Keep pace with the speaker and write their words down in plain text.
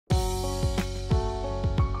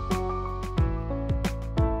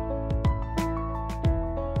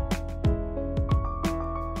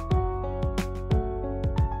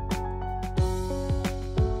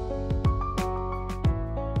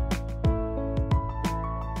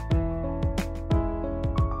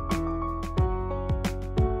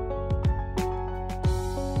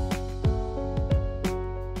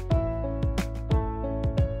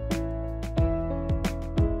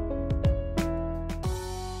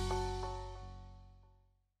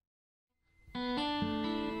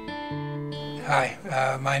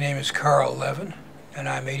Hi, my name is Carl Levin, and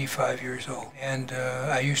I'm 85 years old. And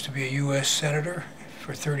I used to be a U.S. Senator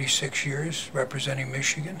for 36 years, representing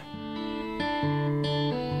Michigan.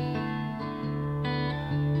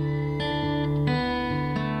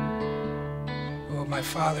 Well, my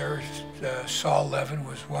father, Saul Levin,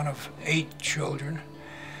 was one of 8 children,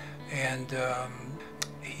 and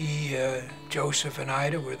Joseph and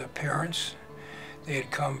Ida were the parents. They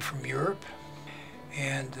had come from Europe,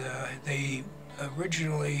 and they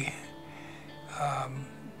originally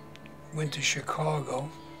went to Chicago,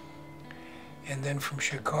 and then from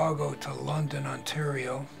Chicago to London,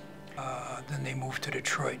 Ontario. Then they moved to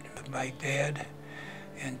Detroit. My dad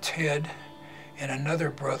and Ted and another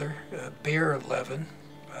brother, Bear Levin,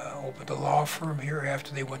 opened a law firm here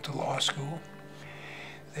after they went to law school.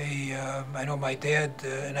 I know my dad,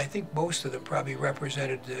 and I think most of them probably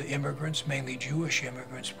represented immigrants, mainly Jewish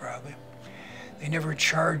immigrants probably. They never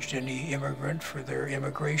charged any immigrant for their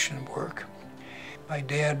immigration work. My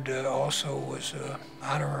dad also was an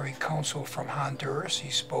honorary consul from Honduras. He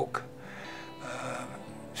spoke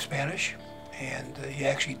Spanish, and he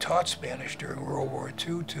actually taught Spanish during World War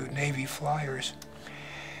II to Navy flyers.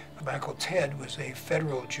 My Uncle Ted was a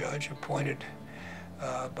federal judge appointed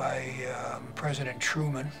by President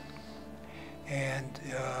Truman, and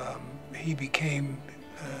he became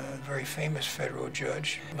a very famous federal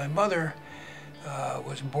judge. My mother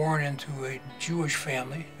was born into a Jewish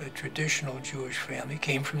family, a traditional Jewish family,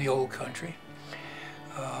 came from the old country.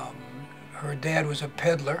 Her dad was a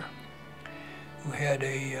peddler who had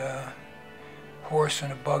a horse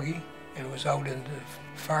and a buggy and was out in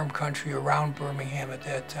the farm country around Birmingham at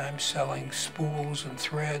that time, selling spools and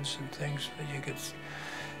threads and things that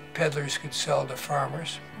peddlers could sell to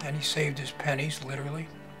farmers. And he saved his pennies, literally.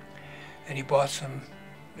 And he bought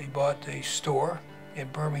a store in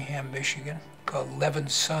Birmingham, Michigan, called Levin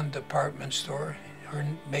Son Department Store. Her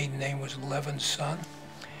maiden name was Levin Son.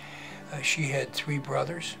 She had 3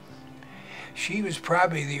 brothers. She was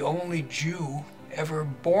probably the only Jew ever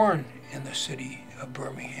born in the city of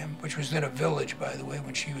Birmingham, which was then a village, by the way,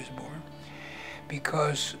 when she was born.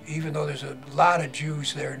 Because even though there's a lot of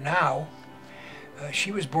Jews there now,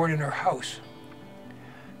 she was born in her house.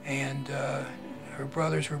 And her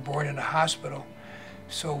brothers were born in a hospital.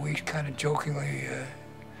 So we kind of jokingly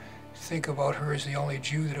think about her as the only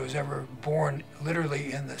Jew that was ever born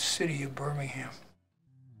literally in the city of Birmingham.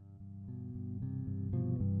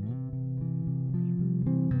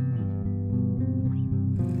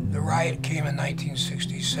 The riot came in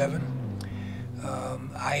 1967.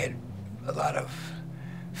 I had a lot of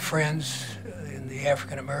friends in the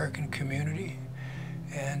African American community,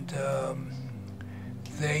 and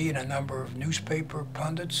they and a number of newspaper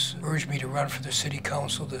pundits urged me to run for the city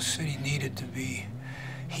council. The city needed to be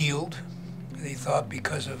healed. They thought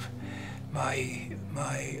because of my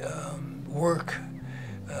work,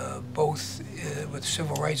 both with the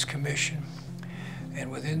Civil Rights Commission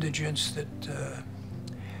and with indigents, that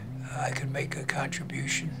I could make a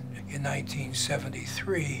contribution. In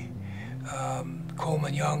 1973,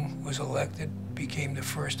 Coleman Young was elected, became the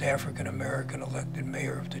first African American elected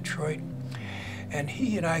mayor of Detroit. And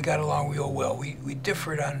he and I got along real well. We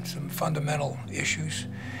differed on some fundamental issues,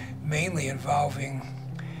 mainly involving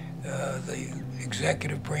the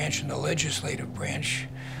executive branch and the legislative branch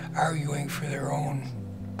arguing for their own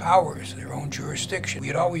powers, their own jurisdiction. We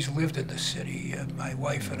had always lived in the city, my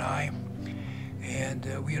wife and I,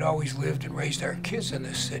 and we had always lived and raised our kids in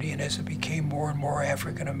this city, and as it became more and more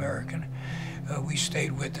African American, we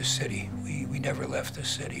stayed with the city. We never left the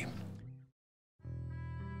city.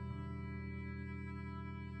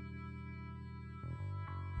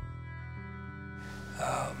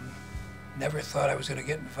 Never thought I was going to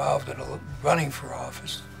get involved in running for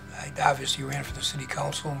office. I obviously ran for the city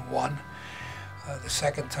council and won. The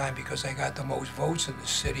second time, because I got the most votes in the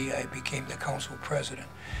city, I became the council president.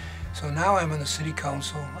 So now I'm in the city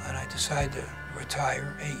council, and I decided to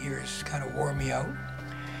retire. 8 years kind of wore me out.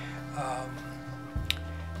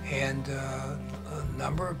 And a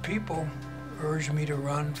number of people urged me to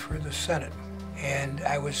run for the Senate. And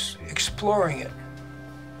I was exploring it,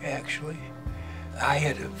 actually. I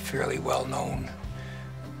had a fairly well-known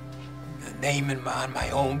name on my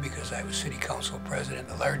own because I was city council president,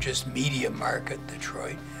 the largest media market,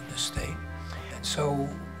 Detroit, in the state. And so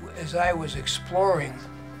as I was exploring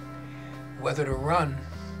whether to run,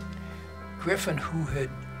 Griffin, who had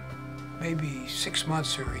maybe 6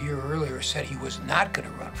 months or a year earlier said he was not going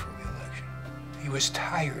to run for re-election. He was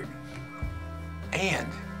tired. And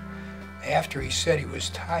after he said he was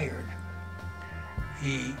tired,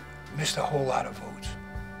 he missed a whole lot of votes.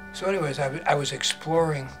 So anyways, I was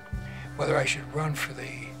exploring whether I should run for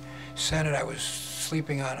the Senate. I was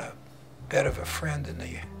sleeping on a bed of a friend in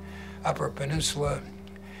the Upper Peninsula,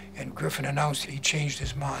 and Griffin announced that he changed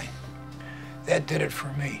his mind. That did it for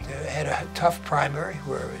me. I had a tough primary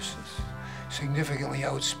where I was significantly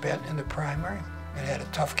outspent in the primary, and had a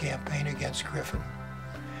tough campaign against Griffin.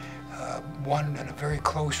 Won in a very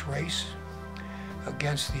close race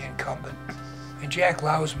against the incumbent. And Jack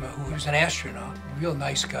Lousma, who was an astronaut, a real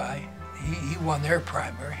nice guy, he won their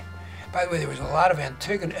primary. By the way, there was a lot of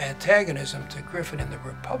antagonism to Griffin in the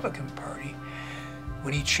Republican Party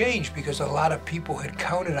when he changed, because a lot of people had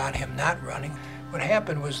counted on him not running. What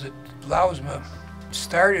happened was that Lousma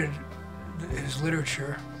started his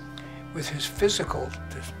literature with his physical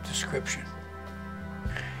description.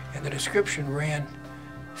 And the description ran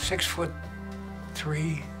 6'3",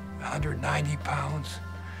 190 pounds,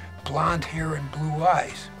 blonde hair and blue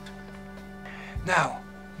eyes. Now,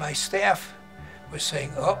 my staff was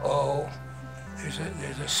saying, uh-oh, there's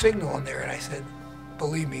a signal in there. And I said,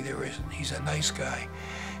 believe me, there isn't. He's a nice guy.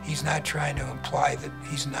 He's not trying to imply that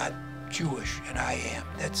he's not Jewish, and I am.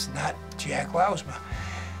 That's not Jack Lousma.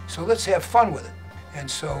 So let's have fun with it. And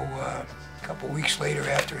so a couple weeks later,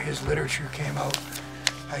 after his literature came out,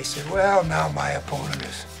 I said, well, now my opponent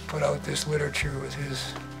has put out this literature with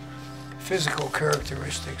his physical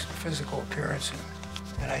characteristics, physical appearance.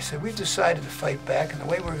 And I said, we've decided to fight back, and the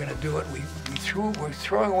way we're going to do it, we're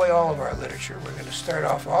throwing away all of our literature. We're going to start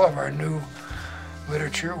off all of our new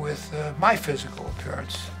literature with my physical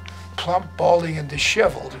appearance. Plump, balding, and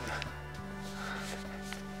disheveled.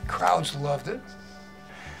 Crowds loved it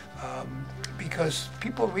because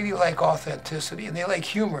people really like authenticity, and they like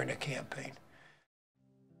humor in a campaign.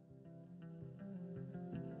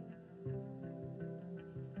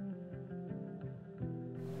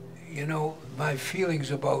 You know, my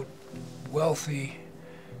feelings about wealthy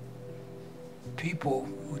people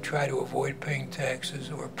who try to avoid paying taxes,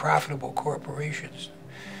 or profitable corporations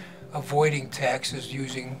avoiding taxes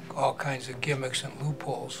using all kinds of gimmicks and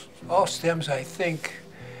loopholes, all stems, I think,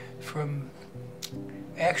 from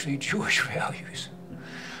actually Jewish values.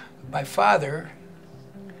 My father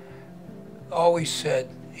always said,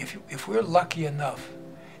 if we're lucky enough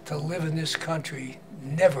to live in this country,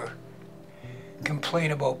 never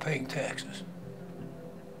complain about paying taxes.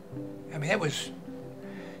 I mean, that was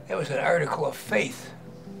an article of faith.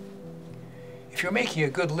 If you're making a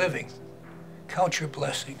good living, count your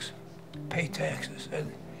blessings, pay taxes.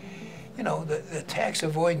 And you know, the tax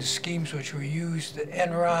avoidance schemes which were used, the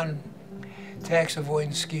Enron tax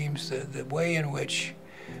avoidance schemes, the way in which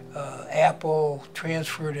Apple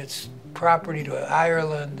transferred its property to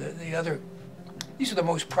Ireland, these are the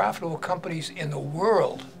most profitable companies in the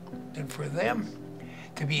world. And for them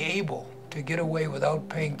to be able to get away without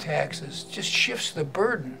paying taxes just shifts the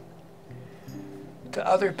burden to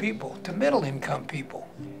other people, to middle-income people.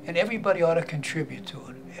 And everybody ought to contribute to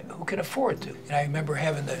it, who can afford to. And I remember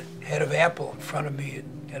having the head of Apple in front of me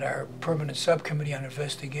at our permanent subcommittee on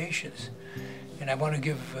investigations. And I want to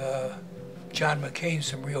give John McCain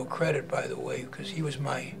some real credit, by the way, because he was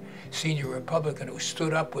my senior Republican who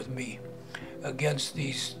stood up with me against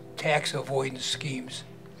these tax avoidance schemes.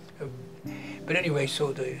 But anyway,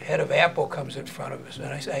 so the head of Apple comes in front of us, and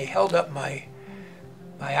I held up my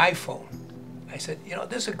iPhone. I said, you know,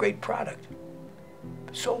 this is a great product.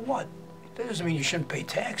 So what? That doesn't mean you shouldn't pay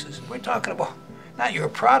taxes. We're talking about not your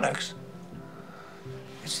products.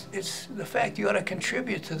 It's the fact you ought to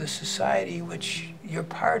contribute to the society which you're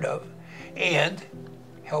part of and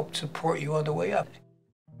help support you on the way up.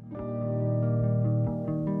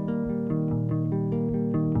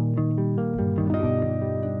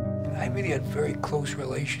 I really had very close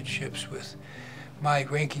relationships with my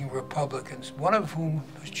ranking Republicans, one of whom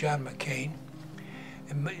was John McCain.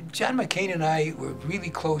 And John McCain and I were really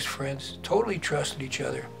close friends, totally trusted each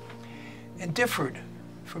other, and differed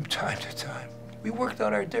from time to time. We worked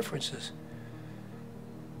out our differences.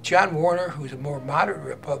 John Warner, who's a more moderate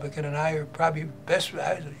Republican, and I are probably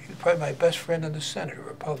my best friend in the Senate, a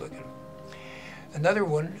Republican. Another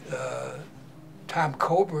one, Tom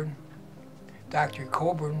Coburn, Dr.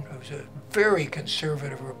 Coburn, who was a very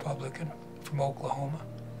conservative Republican from Oklahoma,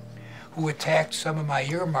 who attacked some of my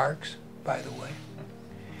earmarks, by the way,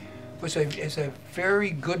 is a very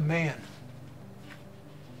good man.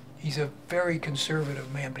 He's a very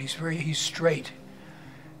conservative man, but he's straight.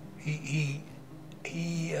 He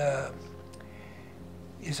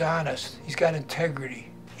is honest. He's got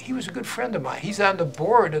integrity. He was a good friend of mine. He's on the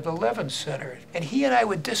board of the Levin Center, and he and I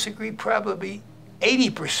would disagree probably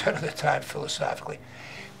 80% of the time philosophically,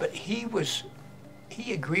 but he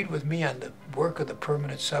agreed with me on the work of the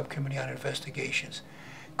permanent subcommittee on investigations.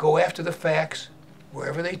 Go after the facts,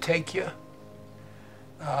 wherever they take you.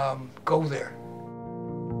 go there.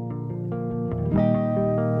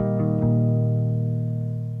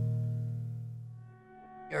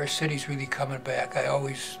 Our city's really coming back. I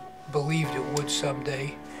always believed it would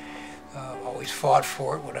someday. Always fought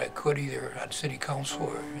for it when I could, either on city council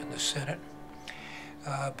or in the Senate.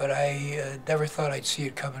 But I never thought I'd see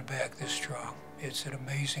it coming back this strong. It's an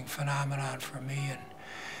amazing phenomenon for me, and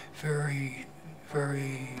very,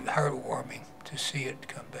 very heartwarming to see it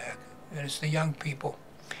come back. And it's the young people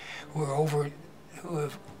who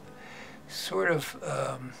have sort of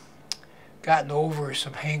gotten over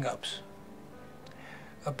some hang-ups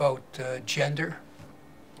about gender,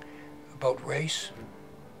 about race.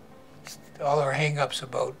 All our hang-ups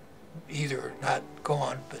about either not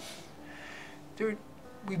gone, but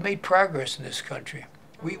we've made progress in this country.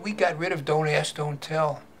 We got rid of Don't Ask, Don't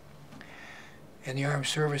Tell in the Armed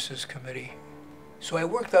Services Committee. So I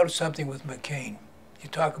worked out something with McCain. You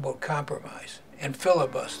talk about compromise and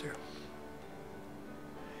filibuster.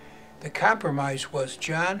 The compromise was,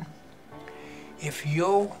 John,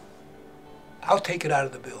 I'll take it out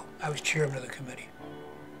of the bill. I was chairman of the committee.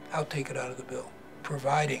 I'll take it out of the bill,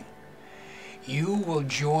 providing you will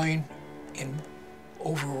join in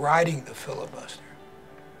overriding the filibuster,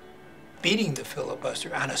 beating the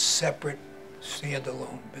filibuster on a separate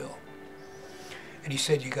standalone bill. And he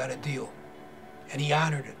said, you got a deal. And he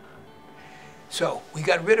honored it. So we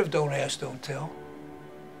got rid of Don't Ask, Don't Tell,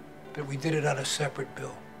 but we did it on a separate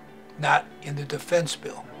bill, not in the defense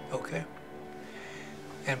bill, okay?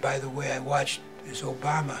 And by the way, I watched as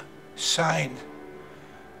Obama signed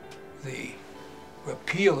the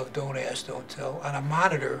repeal of Don't Ask, Don't Tell on a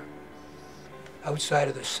monitor outside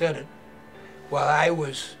of the Senate while I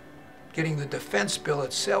was getting the defense bill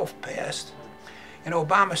itself passed. And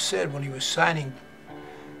Obama said when he was signing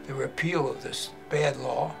the repeal of this bad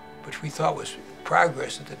law, which we thought was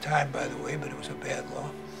progress at the time, by the way, but it was a bad law,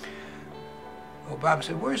 Obama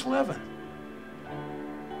said, "Where's Levin?"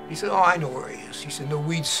 He said, "Oh, I know where he is." He said, "In the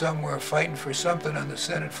weeds somewhere fighting for something on the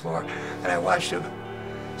Senate floor." And I watched him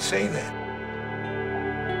say that.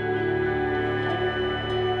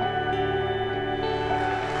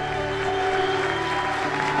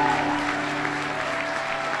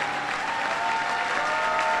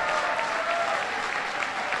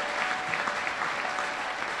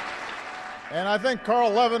 And I think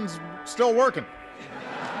Carl Levin's still working.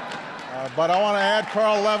 But I want to add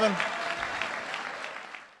Carl Levin.